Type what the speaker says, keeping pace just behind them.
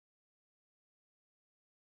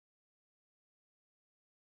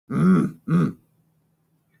Mm.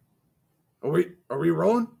 Are we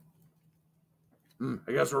rolling?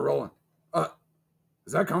 I guess we're rolling.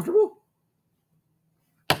 Is that comfortable?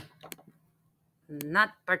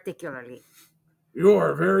 Not particularly. You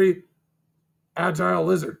are a very agile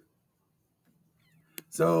lizard.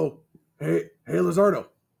 So, hey, Lizardo.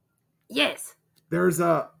 Yes. There's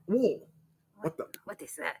a whoa. What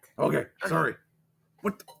is that? Okay, sorry.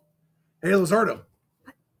 Hey, Lizardo.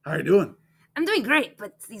 How you doing? I'm doing great,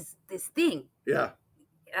 but this thing. Yeah.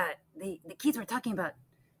 The kids were talking about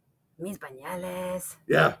Miss Banales.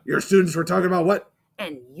 Yeah, your students were talking about what?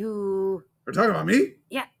 And you. They're talking about me?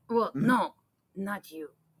 Yeah. Well, no, not you.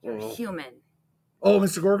 You're human. Oh,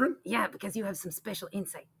 Mr. Corcoran? Yeah, because you have some special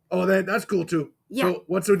insight. Oh, that's cool too. Yeah. So,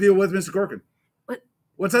 what's the deal with Mr. Corcoran?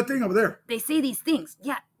 What's that thing over there? They say these things.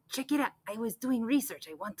 Yeah, check it out. I was doing research.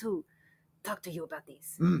 I want to talk to you about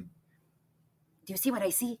these. Do you see what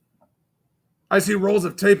I see? I see rolls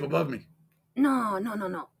of tape above me. No.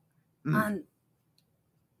 On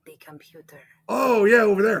the computer. Oh, yeah,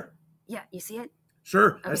 over there. Yeah, you see it?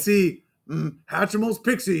 Sure. Okay. I see Hatchimals,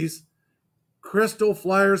 Pixies, Crystal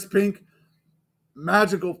Flyers, Pink,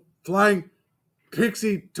 Magical Flying,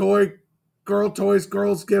 Pixie Toy,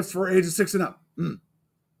 Girls Gifts for ages 6 and up.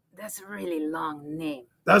 That's a really long name.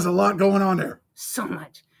 That's a lot going on there. So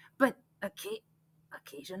much. But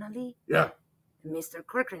occasionally, yeah, Mr.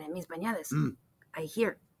 Corcoran and Miss Banales, I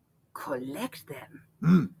hear, collect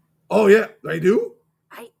them. Oh, yeah, they do?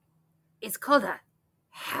 It's called a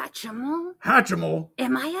Hatchimal. Hatchimal?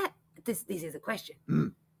 Am I this is a question.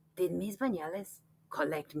 Did Miss Banales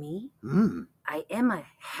collect me? I am a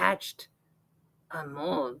hatched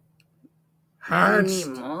animal.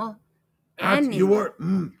 Animal?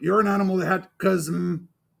 You're an animal that had, because you're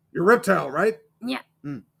a reptile, right? Yeah.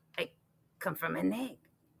 I come from an egg.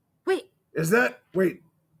 Wait. Is that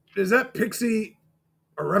Pixie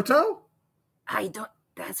a reptile?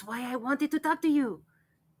 That's why I wanted to talk to you.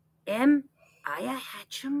 Am I a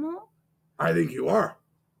Hatchimal? I think you are.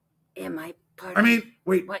 Am I part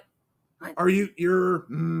wait. What? Are you're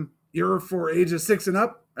for ages 6 and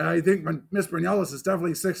up? I think Miss Banales is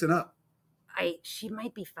definitely 6 and up. She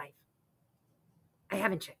might be 5. I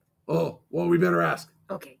haven't checked. Oh, well, we better ask.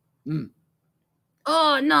 Okay.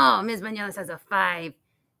 Oh, no, Miss Banales has a 5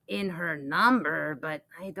 in her number, but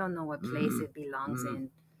I don't know what place it belongs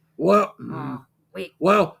in. Well, wait.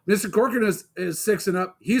 Well, Mr. Corcoran is 6 and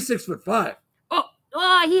up. He's 6'5".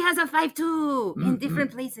 Oh, he has a 5 too, in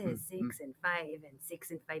different places. 6 and 5, and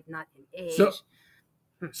 6 and 5 not in age.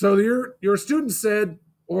 So your student said,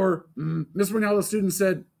 or Miss Banales' student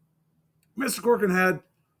said, Mr. Corcoran had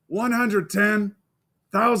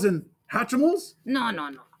 110,000 Hatchimals? No.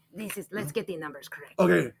 Let's get the numbers correct.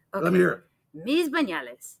 Okay. Let me hear it. Miss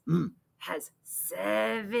Banales has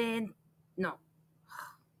 7. No.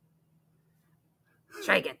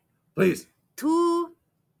 Try again. Please.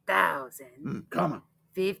 2,000.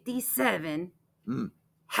 57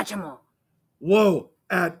 Hatchimal. Whoa!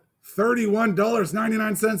 At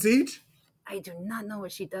 $31.99 each? I do not know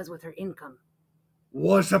what she does with her income.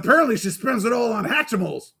 Well, apparently she spends it all on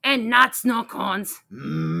Hatchimals. And not snow cones.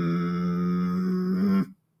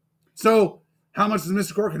 So, how much does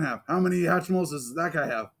Mr. Corcoran have? How many Hatchimals does that guy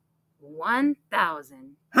have?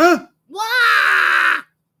 1,000. Huh? Wow!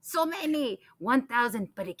 So many. 1,000,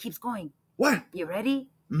 but it keeps going. What? You ready?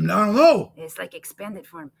 I don't know. It's like expanded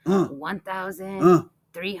form. 1,000.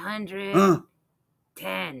 300.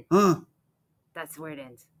 10. That's where it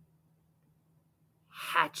ends.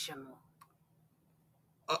 Hatchimal.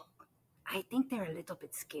 I think they're a little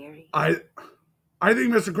bit scary. I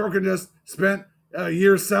think Mr. Corcoran just spent a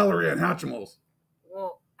year's salary on Hatchimals.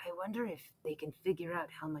 Well, I wonder if they can figure out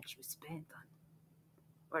how much you spent on.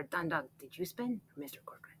 Or Don Dog, did you spend, Mr.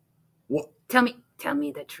 Corcoran? What? Tell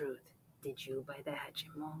me the truth. Did you buy the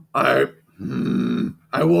Hatchimal?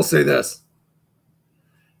 I will say this.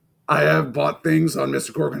 I have bought things on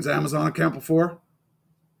Mr. Corcoran's Amazon account before,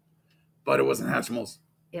 but it wasn't Hatchimals.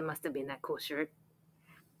 It must have been that cool shirt.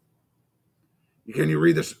 Can you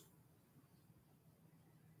read this?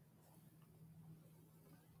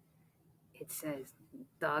 It says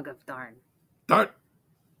Dog of Darn.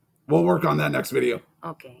 We'll work on that next video.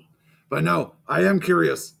 Okay. But no, I am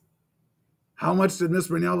curious. How much did Miss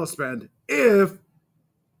Banales spend if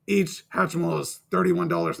each Hatchimal is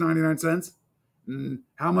 $31.99?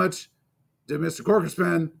 How much did Mr. Corcoran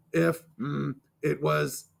spend if it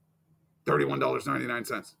was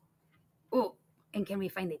 $31.99? Oh, and can we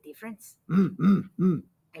find the difference? I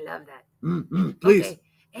love that. Please. Okay.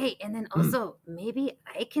 Hey, and then also, maybe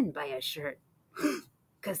I can buy a shirt.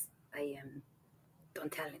 Because I am,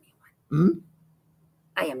 don't tell anyone.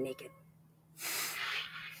 I am naked.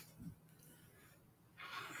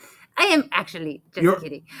 am actually just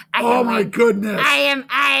kidding. Oh my goodness!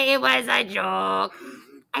 It was a joke.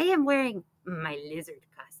 I am wearing my lizard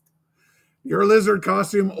costume. Your lizard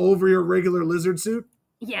costume over your regular lizard suit?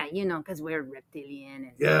 Yeah, because we're reptilian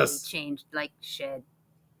and yes, we changed shed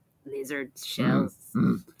lizard shells.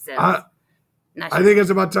 I think it's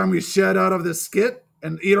about time we shed out of this skit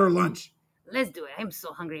and eat our lunch. Let's do it. I'm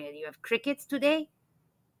so hungry. You have crickets today?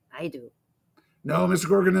 I do. No, Mr.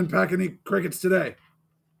 Corcoran didn't pack any crickets today.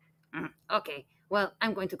 Okay. Well,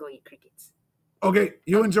 I'm going to go eat crickets. Okay,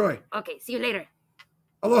 you enjoy. Okay, see you later.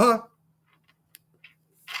 Aloha.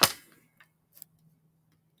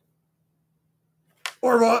 Au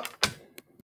revoir.